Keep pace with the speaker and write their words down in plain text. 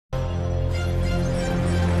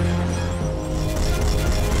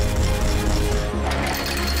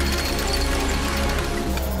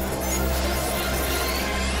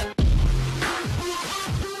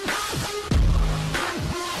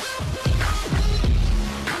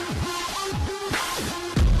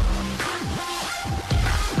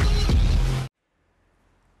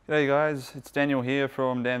G'day guys, it's Daniel here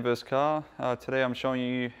from Dan vs Car. Today I'm showing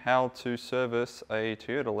you how to service a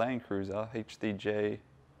Toyota Landcruiser HD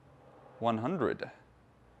J100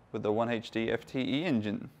 with the 1HD-FTE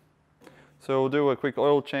engine. So we'll do a quick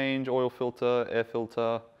oil change, oil filter, air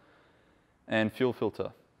filter and fuel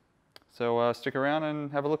filter. So stick around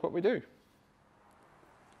and have a look what we do.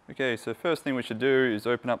 Okay, so first thing we should do is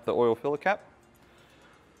open up the oil filler cap.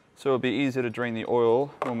 So it'll be easier to drain the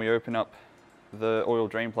oil when we open up the oil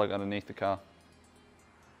drain plug underneath the car.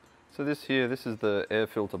 So this is the air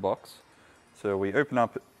filter box. So we open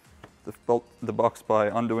up the box by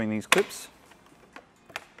undoing these clips.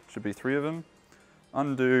 Should be 3 of them.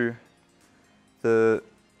 Undo the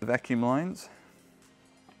vacuum lines.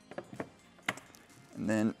 And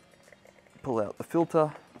then pull out the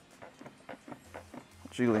filter.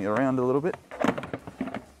 Jiggling it around a little bit.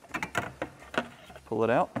 Pull it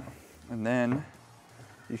out. And then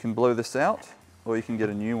you can blow this out, or you can get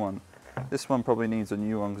a new one. This one probably needs a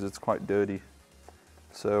new one because it's quite dirty.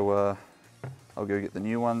 So I'll go get the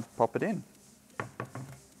new one, pop it in.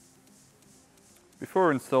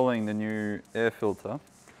 Before installing the new air filter,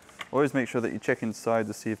 always make sure that you check inside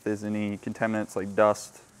to see if there's any contaminants like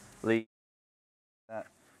dust, leak, that.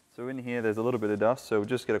 So in here there's a little bit of dust, so we'll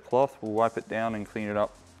just get a cloth, we'll wipe it down and clean it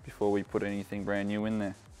up before we put anything brand new in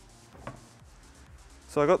there.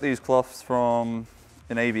 So I got these cloths from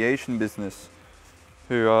an aviation business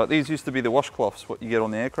who, these used to be the washcloths, what you get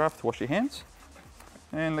on the aircraft to wash your hands.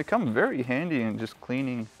 And they come very handy in just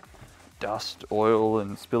cleaning dust, oil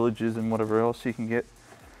and spillages and whatever else you can get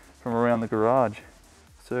from around the garage.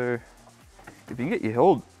 So if you can get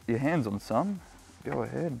your hands on some, go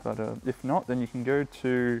ahead, but if not, then you can go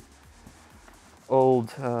to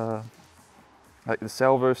old, like the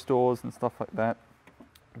salvo stores and stuff like that.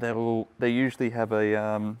 They usually have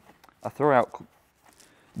a throw out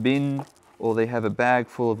bin, or they have a bag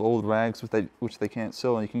full of old rags which they can't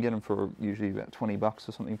sell, and you can get them for usually about 20 bucks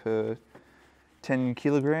or something per 10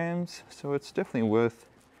 kilograms. So it's definitely worth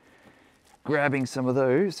grabbing some of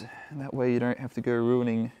those, and that way you don't have to go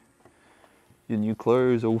ruining your new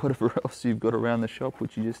clothes or whatever else you've got around the shop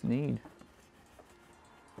which you just need.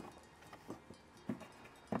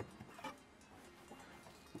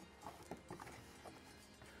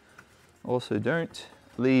 Also, don't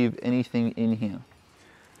leave anything in here.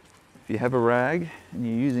 If you have a rag and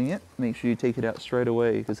you're using it, make sure you take it out straight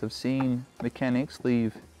away, because I've seen mechanics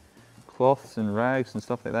leave cloths and rags and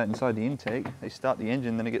stuff like that inside the intake. They start the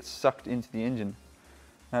engine, then it gets sucked into the engine.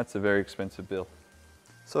 That's a very expensive bill.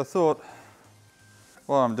 So I thought,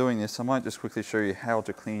 while I'm doing this, I might just quickly show you how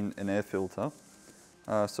to clean an air filter.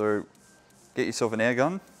 So get yourself an air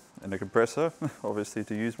gun and a compressor, obviously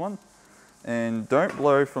to use one. And don't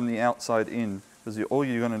blow from the outside in, because all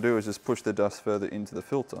you're going to do is just push the dust further into the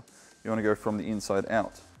filter. You want to go from the inside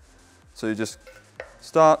out. So you just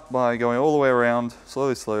start by going all the way around,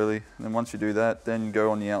 slowly, and then once you do that, then go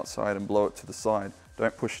on the outside and blow it to the side.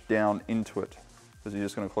 Don't push down into it, because you're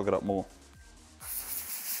just going to clog it up more.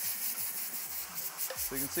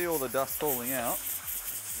 So you can see all the dust falling out.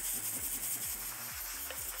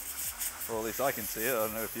 Or at least I can see it, I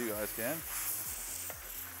don't know if you guys can.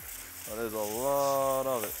 But there's a lot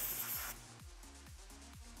of it.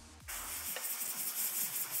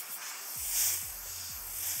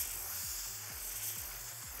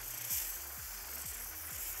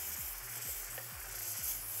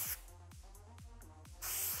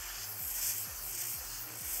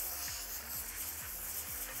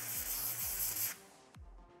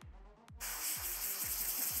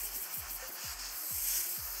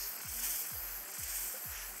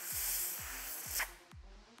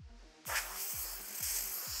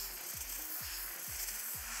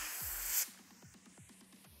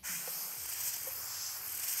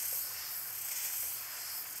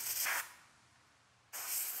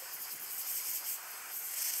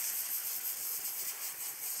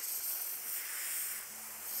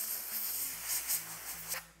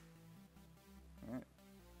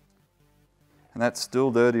 And that's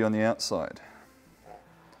still dirty on the outside.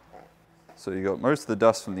 So you got most of the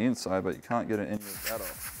dust from the inside, but you can't get any of that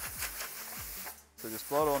off. So just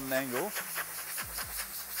blow it on an angle.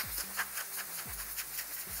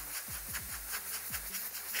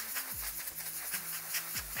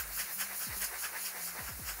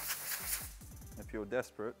 If you're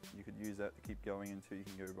desperate, you could use that to keep going until you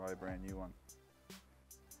can go buy a brand new one.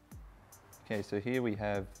 Okay, so here we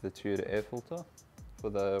have the Toyota air filter for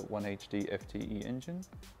the 1HD-FTE engine.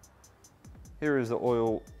 Here is the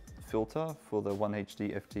oil filter for the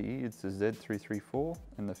 1HD-FTE. It's the Z334,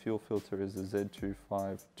 and the fuel filter is the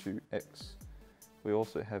Z252X. we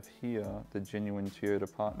also have here the genuine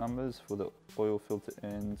Toyota part numbers for the oil filter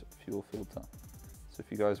and fuel filter. So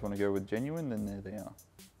if you guys want to go with genuine, then there they are.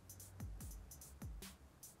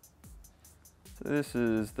 So this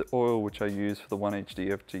is the oil which I use for the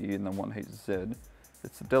 1HD-FTE and the 1HZ.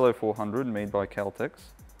 It's the Delo 400 made by Caltex.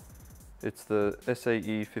 It's the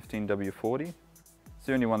SAE 15W40. It's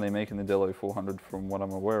the only one they make in the Delo 400 from what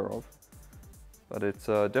I'm aware of. But it's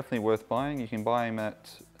definitely worth buying. You can buy them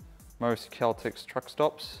at most Caltex truck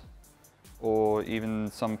stops or even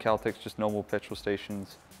some Caltex just normal petrol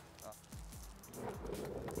stations.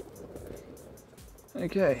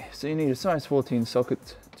 Okay, so you need a size 14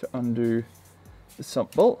 socket to undo the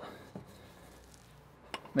sump bolt.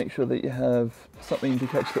 Make sure that you have something to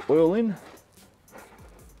catch the oil in.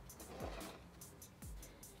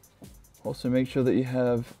 Also make sure that you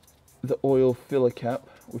have the oil filler cap,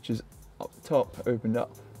 which is up top, opened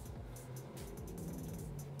up.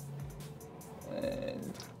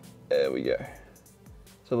 And there we go.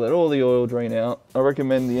 So let all the oil drain out. I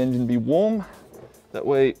recommend the engine be warm. That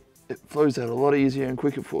way it flows out a lot easier and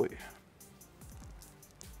quicker for you.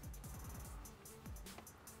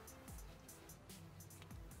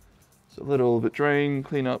 So let all of it drain,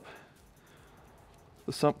 clean up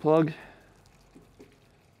the sump plug.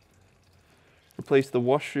 Replace the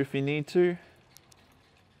washer if you need to.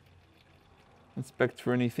 Inspect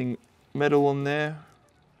for anything metal on there.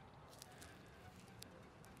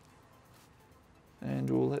 And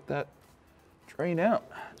we'll let that drain out.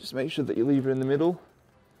 Just make sure that you leave it in the middle,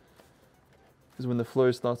 because when the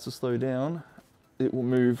flow starts to slow down, it will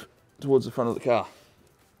move towards the front of the car.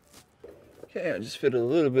 Okay, I just fit a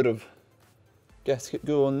little bit of gasket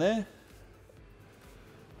glue on there.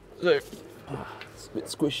 So, it's a bit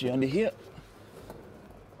squishy under here.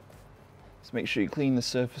 Just make sure you clean the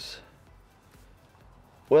surface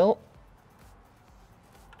well,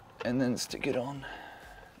 and then stick it on.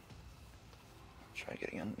 Try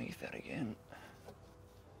getting underneath that again.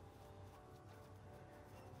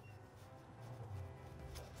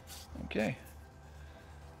 Okay,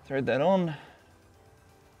 thread that on.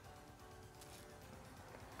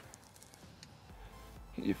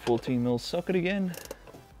 Get your 14mm socket again.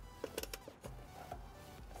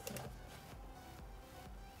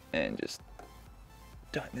 And just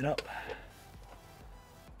tighten it up.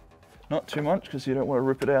 Not too much because you don't want to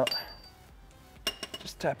rip it out.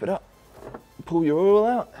 Just tap it up. Pull your oil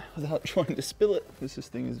out without trying to spill it, because this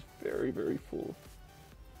thing is very, very full.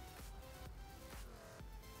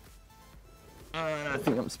 And I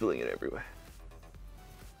think I'm spilling it everywhere.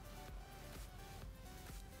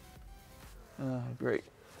 Oh, great.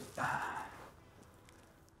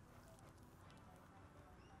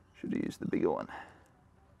 Should have used the bigger one.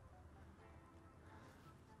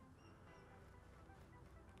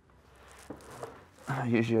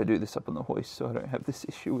 Usually I do this up on the hoist so I don't have this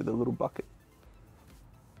issue with a little bucket.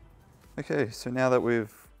 Okay, so now that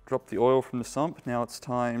we've dropped the oil from the sump, now it's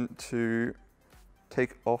time to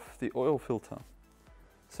take off the oil filter.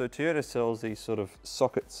 So Toyota sells these sort of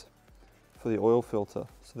sockets for the oil filter.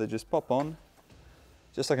 So they just pop on,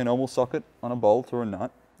 just like a normal socket on a bolt or a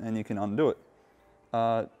nut, and you can undo it.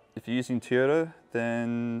 If you're using Toyota,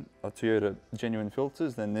 then, or Toyota genuine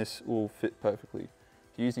filters, then this will fit perfectly.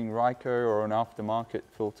 If you're using Ryco or an aftermarket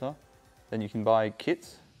filter, then you can buy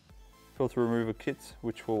kits, filter remover kits,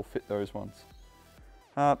 which will fit those ones.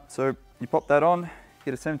 So you pop that on,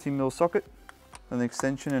 get a 17mm socket, an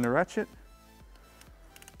extension and a ratchet,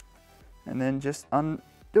 and then just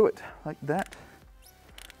undo it like that.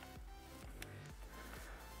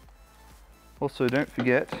 Also, don't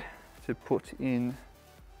forget to put in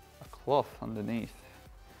a cloth underneath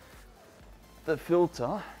the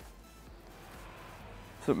filter.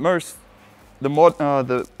 So all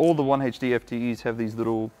the 1HD-FTEs have these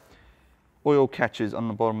little oil catches on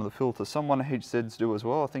the bottom of the filter. Some 1HZs do as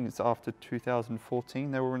well. I think it's after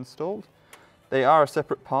 2014 they were installed. They are a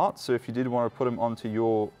separate part, so if you did want to put them onto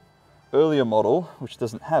your earlier model, which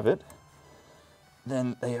doesn't have it,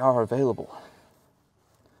 then they are available.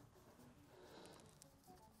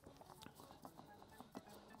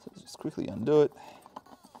 So just quickly undo it,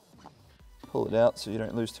 pull it out so you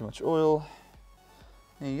don't lose too much oil.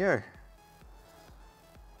 There you go.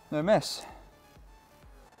 No mess.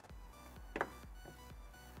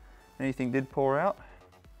 Anything did pour out,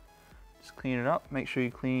 just clean it up. Make sure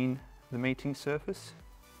you clean the mating surface.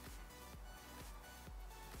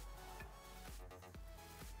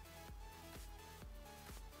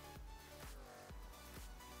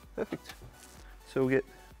 Perfect. So we'll get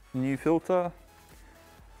a new filter,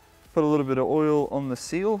 put a little bit of oil on the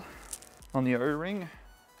seal, on the O-ring.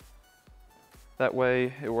 That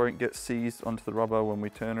way it won't get seized onto the rubber when we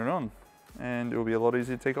turn it on. and it'll be a lot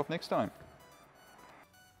easier to take off next time.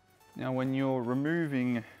 Now when you're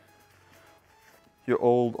removing your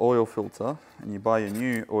old oil filter and you buy your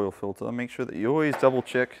new oil filter, make sure that you always double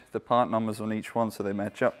check the part numbers on each one so they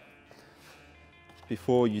match up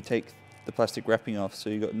before you take the plastic wrapping off. So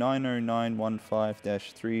you got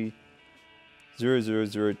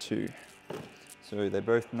 90915-30002. So they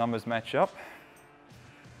both numbers match up.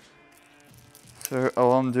 So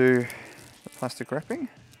I'll undo the plastic wrapping.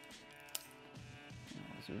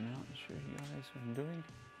 I'll zoom out and show you guys what I'm doing.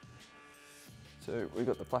 So we've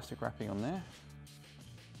got the plastic wrapping on there.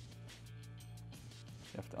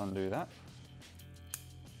 You have to undo that.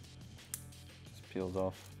 Just peels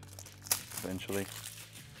off eventually.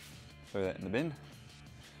 Throw that in the bin.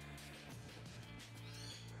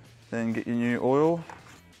 Then get your new oil,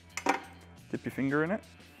 dip your finger in it.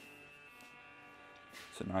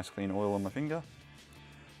 It's a nice clean oil on my finger.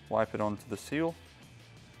 Wipe it onto the seal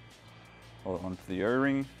or onto the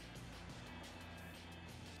O-ring.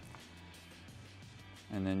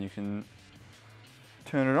 And then you can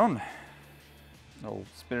turn it on. I'll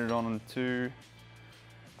spin it on into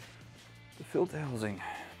the filter housing.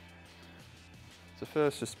 So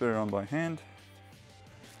first just spin it on by hand.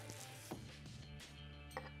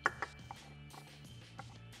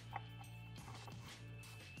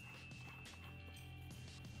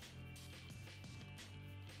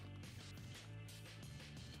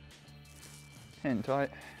 Hand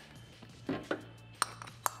tight.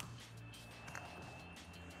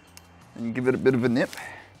 And give it a bit of a nip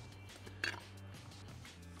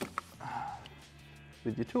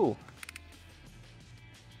with your tool.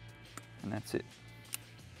 And that's it.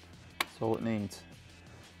 That's all it needs.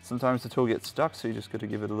 Sometimes the tool gets stuck, so you just got to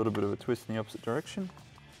give it a little bit of a twist in the opposite direction.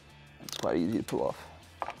 It's quite easy to pull off.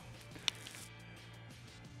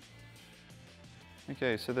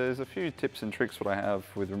 Okay, so there's a few tips and tricks what I have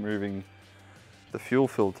with removing the fuel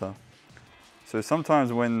filter. So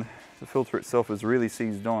sometimes when the filter itself is really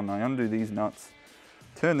seized on, I undo these nuts,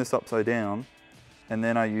 turn this upside down, and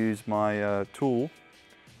then I use my tool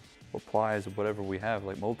or pliers or whatever we have,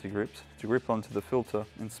 like multi-grips, to grip onto the filter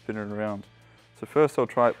and spin it around. So first I'll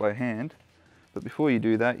try it by hand, but before you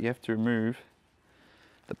do that, you have to remove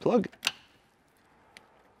the plug.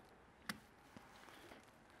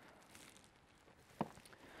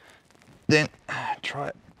 Then try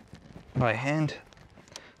it by hand.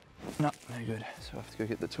 No good, so I have to go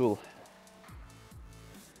get the tool.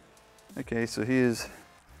 Okay, so here's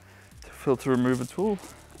the filter remover tool.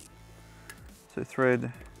 So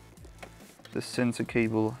thread the sensor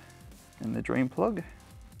cable in the drain plug,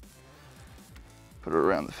 put it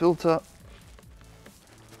around the filter,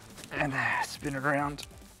 and spin it around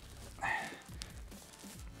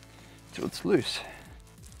till it's loose.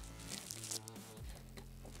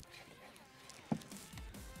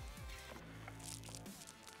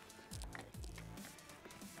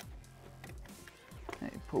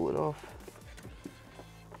 And you pull it off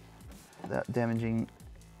without damaging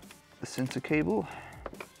the sensor cable.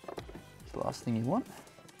 It's the last thing you want.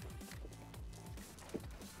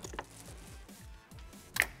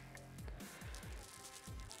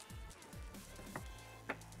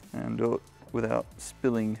 And do it without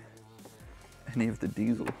spilling any of the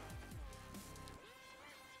diesel.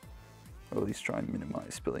 Or at least try and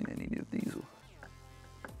minimize spilling any of the diesel.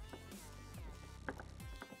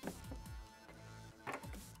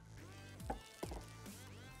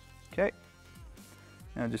 Okay,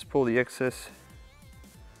 now just pour the excess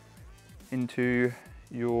into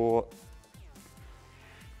your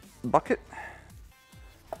bucket.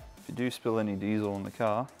 If you do spill any diesel in the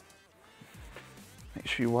car, make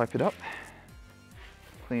sure you wipe it up,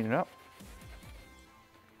 clean it up.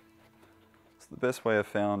 So the best way I've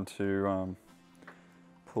found to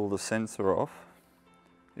pull the sensor off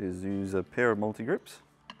is use a pair of multi-grips.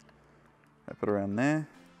 I put around there,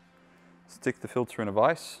 stick the filter in a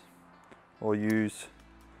vise, or use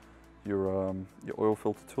your oil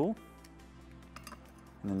filter tool,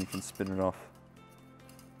 and then you can spin it off.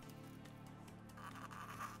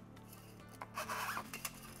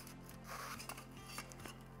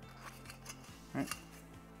 Right.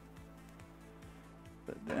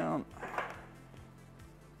 Put that down.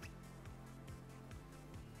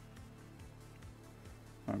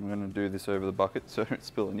 I'm going to do this over the bucket so I don't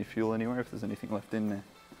spill any fuel anywhere if there's anything left in there.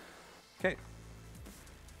 Okay,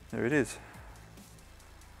 there it is.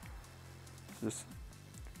 Just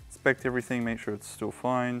inspect everything, make sure it's still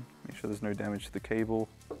fine, make sure there's no damage to the cable.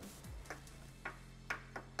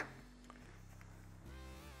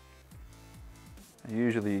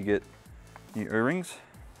 Usually you get new O-rings,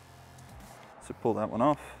 so pull that one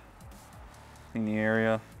off, clean the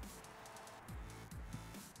area,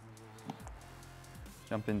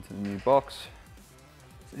 Jump into the new box.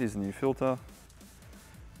 So here's the new filter,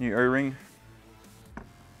 new O-ring.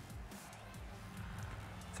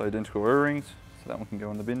 It's identical O-rings, so that one can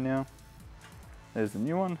go in the bin now. There's the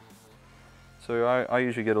new one. So I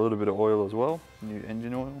usually get a little bit of oil as well, new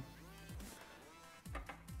engine oil.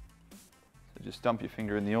 So just dump your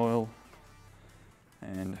finger in the oil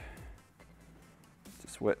and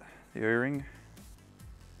just wet the O-ring.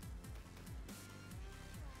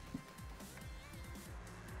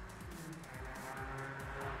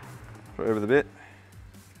 Put it over the bit.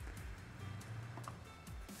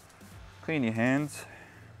 Clean your hands.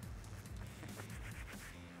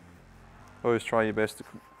 Always try your best to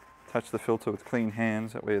touch the filter with clean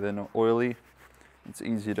hands, that way they're not oily. It's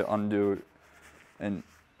easier to undo and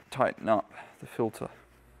tighten up the filter.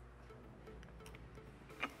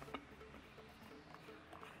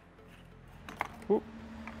 Whoop.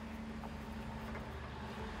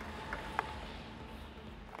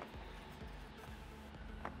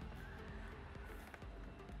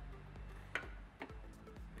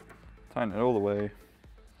 Tighten it all the way.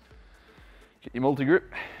 Get your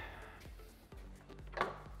multi-grip.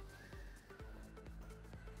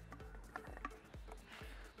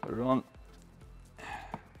 Put it on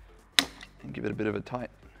and give it a bit of a tight.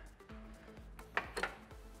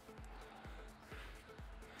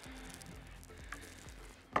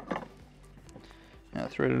 Now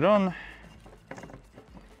thread it on.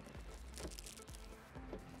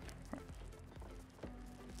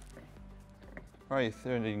 While you're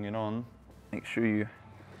threading it on, make sure you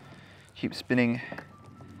keep spinning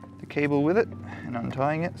the cable with it and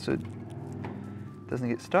untying it so it doesn't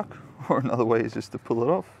get stuck. Or another way is just to pull it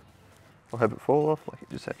off or have it fall off like it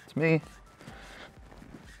just happened to me.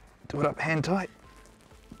 Do it up hand tight.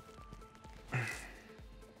 And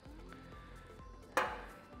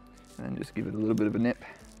then just give it a little bit of a nip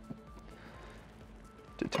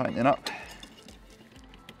to tighten it up.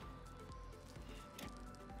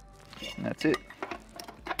 And that's it.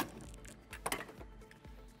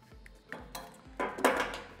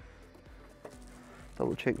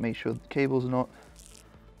 Double check, make sure the cable's not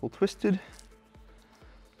all twisted.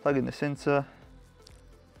 Plug in the sensor.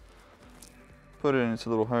 Put it in its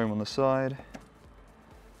little home on the side.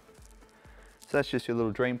 So that's just your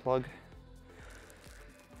little drain plug.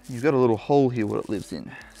 You've got a little hole here what it lives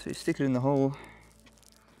in. So you stick it in the hole.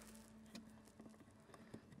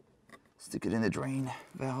 Stick it in the drain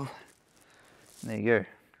valve. And there you go.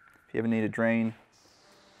 If you ever need to drain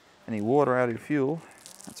any water out of your fuel,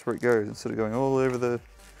 that's where it goes. Instead of going all over the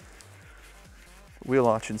wheel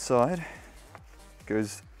arch inside, it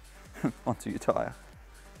goes onto your tire.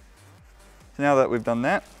 So now that we've done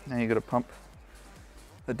that, now you've got to pump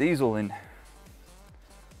the diesel in.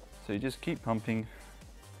 So you just keep pumping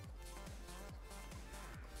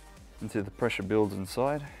until the pressure builds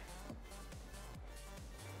inside. You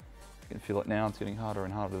can feel it now, it's getting harder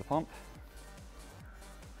and harder to pump.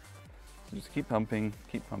 So just keep pumping,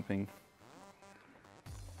 keep pumping.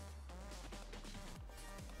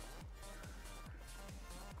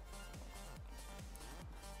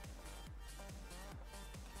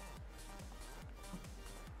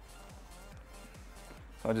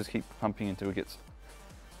 So I just keep pumping until it gets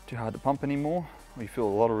too hard to pump anymore, or you feel a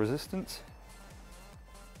lot of resistance.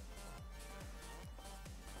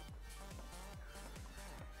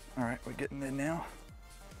 All right, we're getting there now.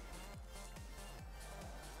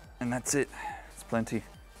 And that's it, it's plenty.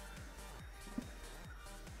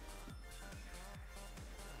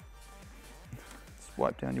 Just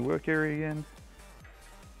wipe down your work area again.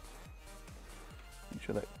 Make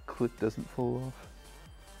sure that clip doesn't fall off.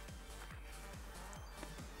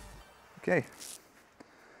 Okay,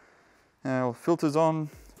 now filter's on,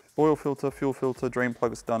 oil filter, fuel filter, drain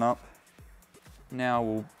plug is done up. Now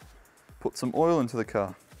we'll put some oil into the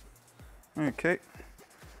car. Okay,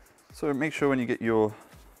 so make sure when you get your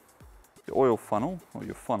oil funnel, or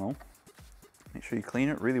your funnel, make sure you clean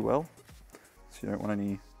it really well, so you don't want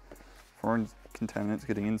any foreign contaminants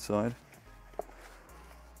getting inside. So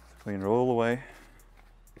clean it all the way.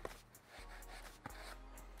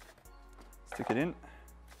 Stick it in.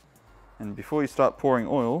 And before you start pouring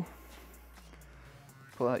oil,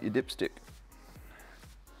 pull out your dipstick.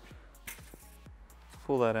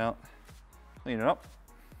 Pull that out, clean it up,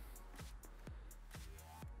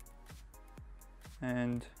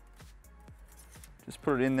 and just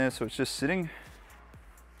put it in there so it's just sitting.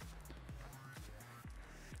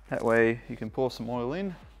 That way you can pour some oil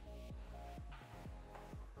in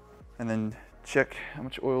and then check how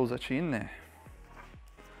much oil is actually in there.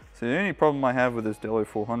 So the only problem I have with this Delo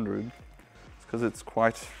 400 is because it's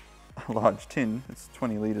quite a large tin, it's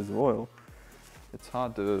 20 litres of oil, it's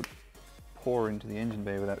hard to pour into the engine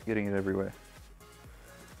bay without getting it everywhere.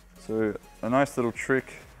 So a nice little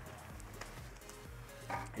trick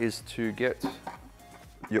is to get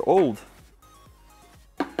your old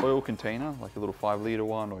oil container, like a little 5 litre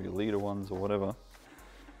one or your litre ones or whatever,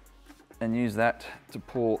 and use that to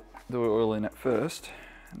pour the oil in at first,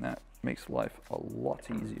 and that makes life a lot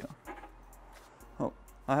easier. Well,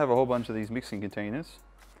 I have a whole bunch of these mixing containers,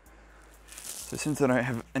 so since I don't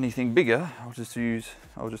have anything bigger, I'll just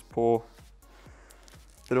pour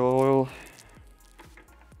a bit of oil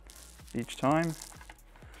each time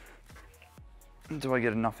until I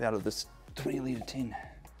get enough out of this 20 litre tin.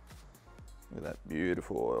 Look at that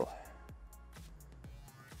beautiful oil.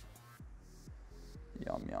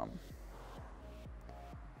 Yum, yum.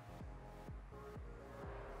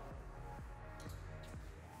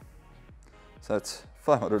 So that's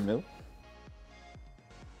 500 ml.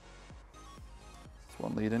 It's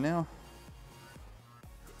 1 litre now.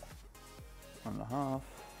 1.5.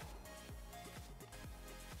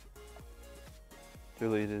 2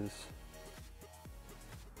 litres.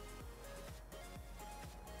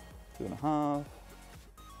 2.5.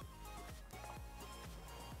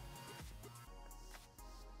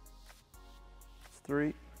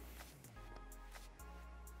 3.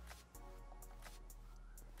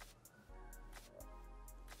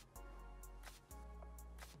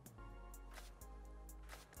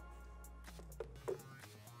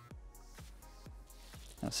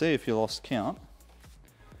 Now see if you lost count,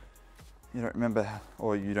 you don't remember,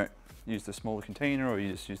 or you don't use the smaller container, or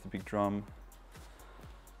you just use the big drum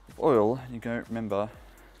of oil, and you don't remember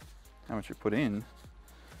how much you put in.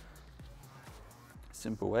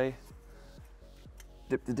 Simple way,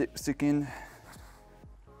 dip the dipstick in,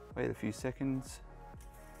 wait a few seconds,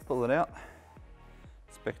 pull it out,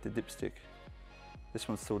 inspect the dipstick. This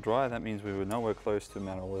one's still dry, that means we were nowhere close to the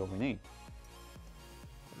amount of oil we need.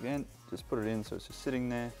 Again, just put it in so it's just sitting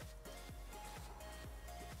there.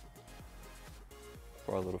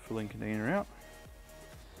 Pour our little filling container out.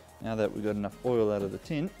 Now that we've got enough oil out of the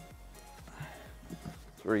tin,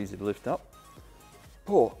 it's very easy to lift up.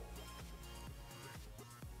 Pour.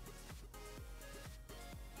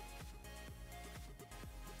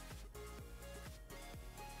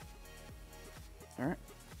 All right,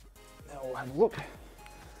 now we'll have a look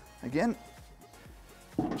again,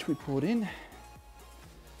 which we poured in.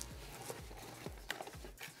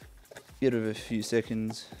 Give it a few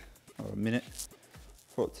seconds or a minute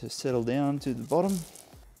for it to settle down to the bottom.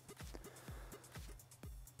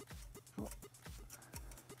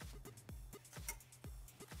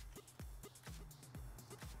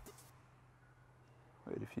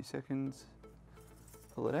 Wait a few seconds,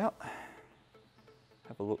 pull it out,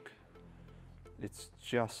 have a look. It's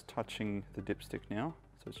just touching the dipstick now,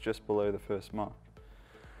 so it's just below the first mark.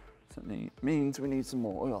 So it means we need some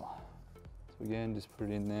more oil. So again, just put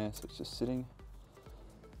it in there so it's just sitting.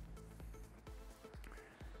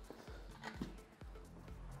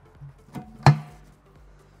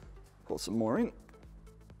 Pour some more in.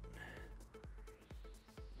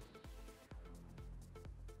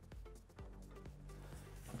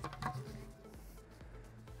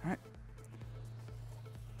 All right,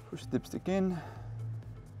 push the dipstick in.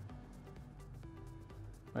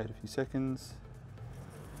 Wait a few seconds,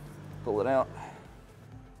 pull it out,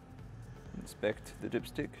 inspect the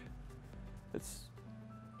dipstick. It's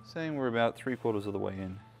saying we're about 3/4 of the way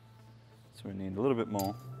in, so we need a little bit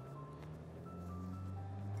more.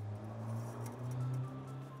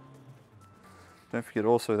 Don't forget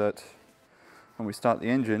also that when we start the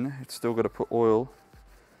engine, it's still got to put oil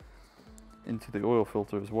into the oil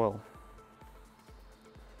filter as well.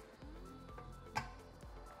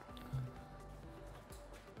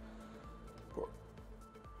 Pour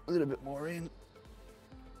a little bit more in.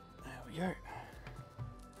 There we go.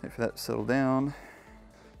 Wait for that to settle down.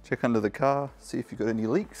 Check under the car, see if you've got any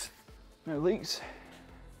leaks. No leaks.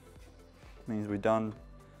 Means we're done.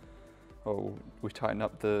 Oh, we tighten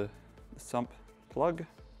up the sump plug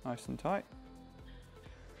nice and tight.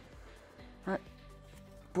 Right,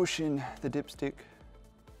 push in the dipstick.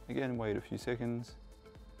 Again, wait a few seconds.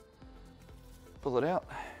 Pull it out,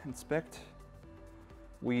 inspect.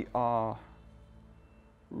 We are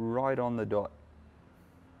right on the dot.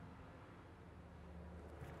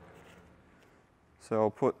 So I'll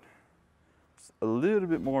put a little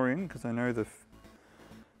bit more in because I know the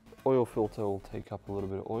oil filter will take up a little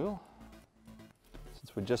bit of oil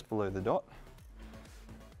since we're just below the dot.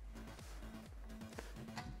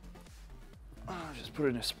 I'll just put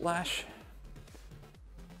in a splash.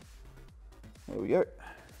 There we go.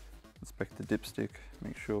 Inspect the dipstick,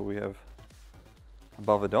 make sure we have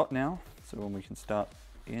above a dot now. So when we can start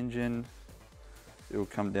the engine, it will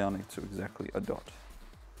come down into exactly a dot.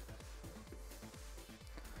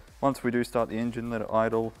 Once we do start the engine, let it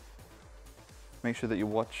idle. Make sure that you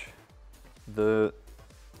watch the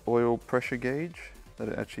oil pressure gauge, that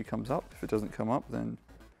it actually comes up. If it doesn't come up, then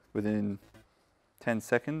within 10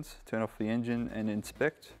 seconds, turn off the engine and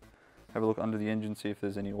inspect. Have a look under the engine, see if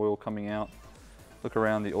there's any oil coming out. Look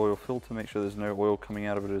around the oil filter, make sure there's no oil coming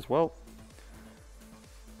out of it as well.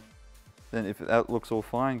 Then if that looks all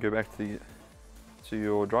fine, go back to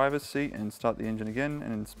your driver's seat and start the engine again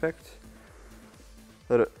and inspect.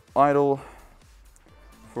 Let it idle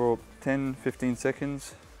for 10-15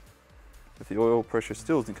 seconds. If the oil pressure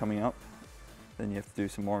still isn't coming up, then you have to do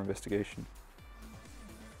some more investigation.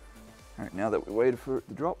 Alright, now that we waited for it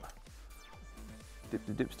to drop, dip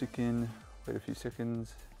the dipstick in, wait a few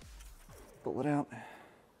seconds, pull it out.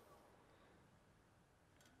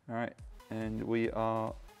 Alright, and we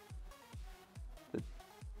are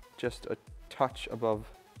just a touch above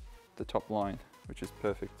the top line, which is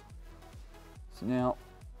perfect. So now,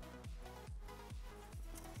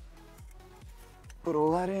 put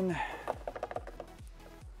all that in.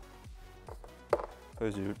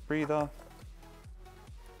 Close your breather.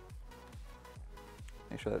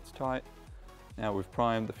 Make sure that's tight. Now we've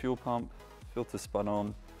primed the fuel pump, filter spun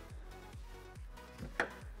on.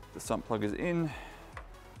 The sump plug is in.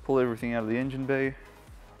 Pull everything out of the engine bay.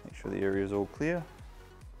 Make sure the area is all clear.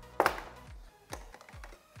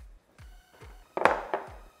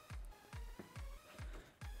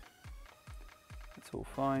 It's all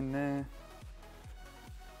fine there.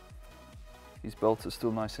 These bolts are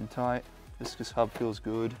still nice and tight. Viscous hub feels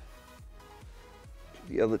good.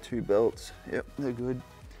 The other two belts, yep, they're good.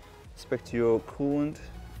 Inspect your coolant.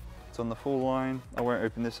 It's on the full line. I won't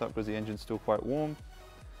open this up because the engine's still quite warm.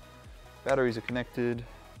 Batteries are connected.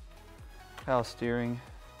 Power steering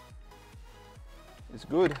is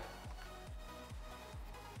good.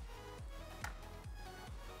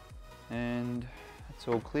 And that's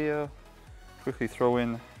all clear. Quickly throw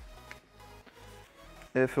in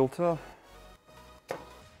air filter.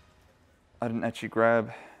 I didn't actually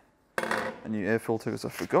grab a new air filter because I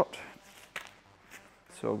forgot.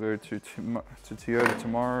 So I'll go to Toyota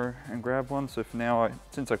tomorrow and grab one. So for now,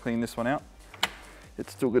 since I cleaned this one out,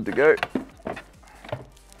 it's still good to go.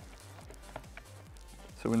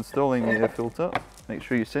 So installing the air filter, make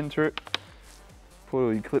sure you center it, put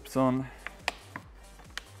all your clips on,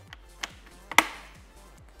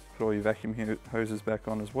 put all your vacuum hoses back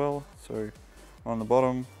on as well. So on the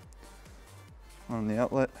bottom, on the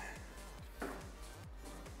outlet.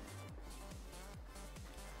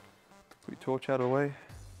 Put your torch out of the way,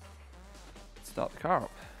 start the car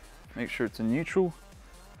up. Make sure it's in neutral,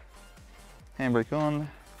 handbrake on.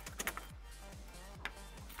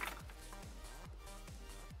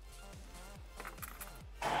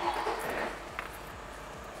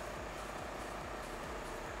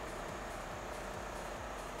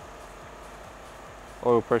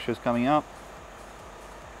 Oil pressure is coming up.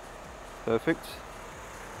 Perfect.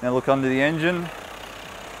 Now look under the engine.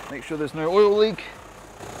 Make sure there's no oil leak.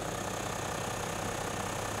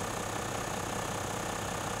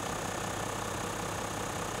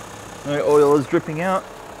 No oil is dripping out.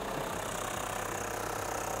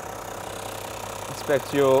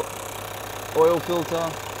 Inspect your oil filter.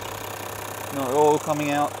 No oil coming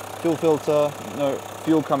out. Fuel filter. No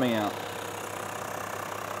fuel coming out.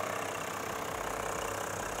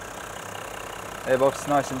 Airbox is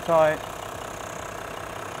nice and tight.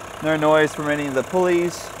 No noise from any of the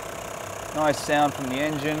pulleys. Nice sound from the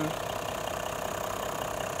engine.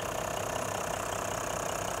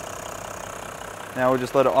 Now we'll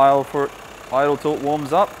just let it idle till it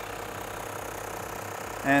warms up.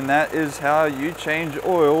 And that is how you change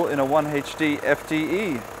oil in a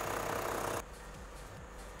 1HD-FTE.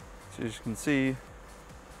 So as you can see,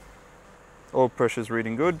 oil pressure is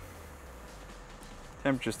reading good.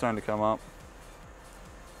 Temperature's starting to come up.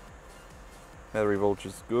 Battery voltage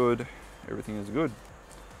is good, everything is good.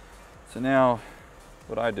 So now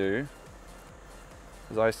what I do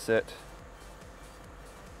is I set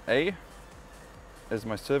A as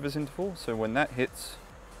my service interval. So when that hits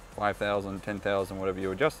 5,000, 10,000, whatever you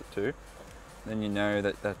adjust it to, then you know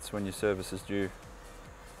that that's when your service is due.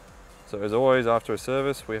 So as always, after a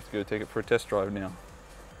service, we have to go take it for a test drive now.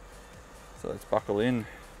 So let's buckle in,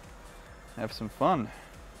 have some fun.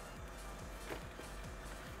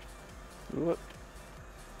 What?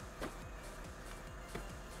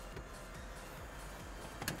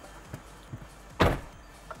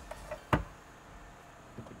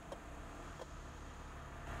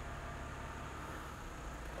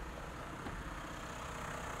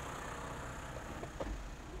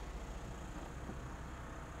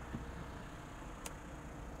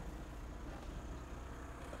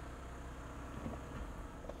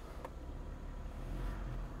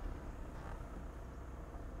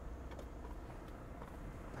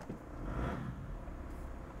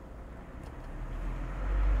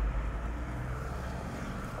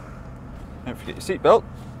 Don't forget your seatbelt.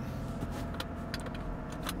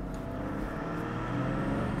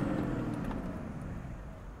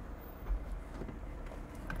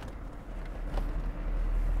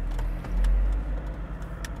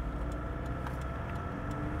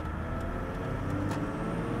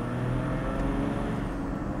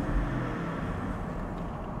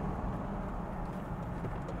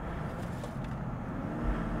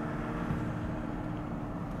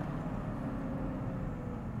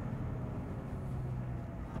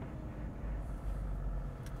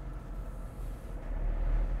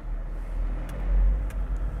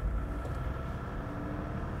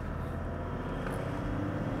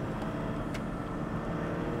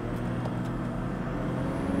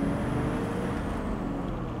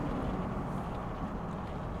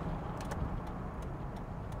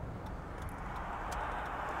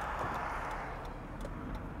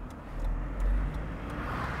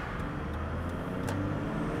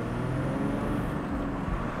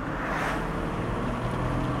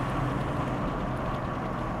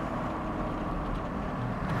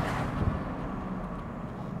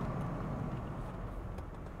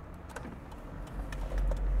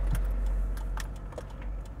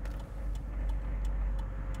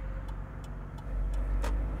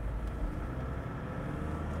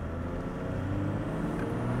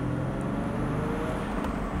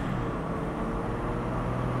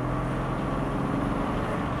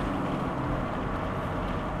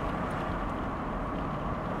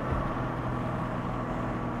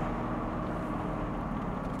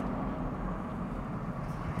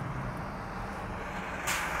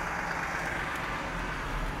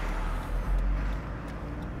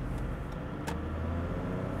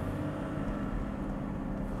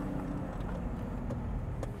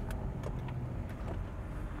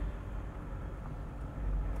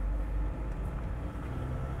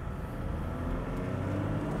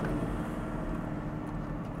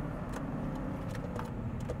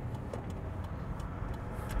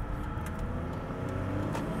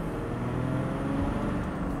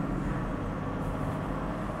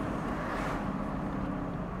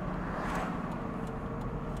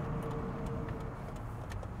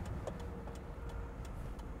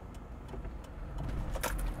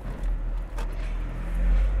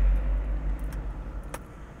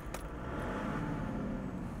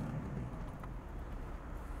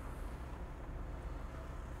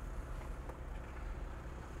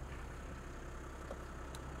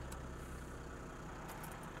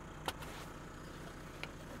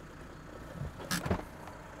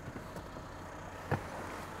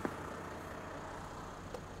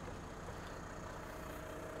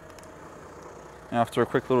 After a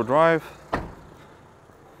quick little drive,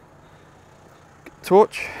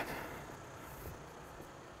 torch.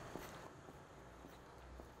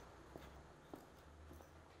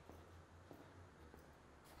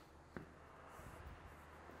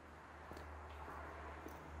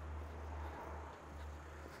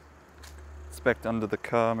 Inspect under the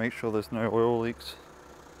car, make sure there's no oil leaks.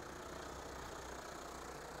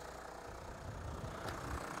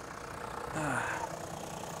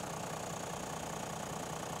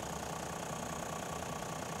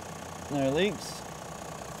 No leaks.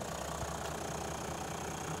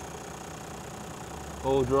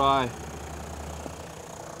 All dry.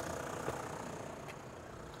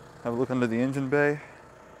 Have a look under the engine bay.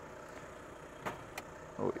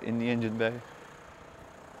 Or in the engine bay.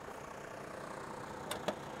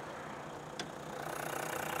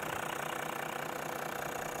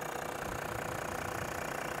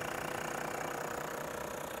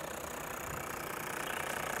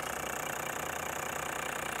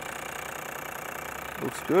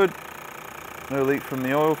 Looks good. No leak from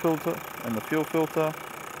the oil filter and the fuel filter.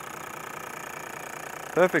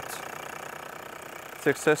 Perfect.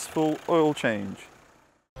 Successful oil change.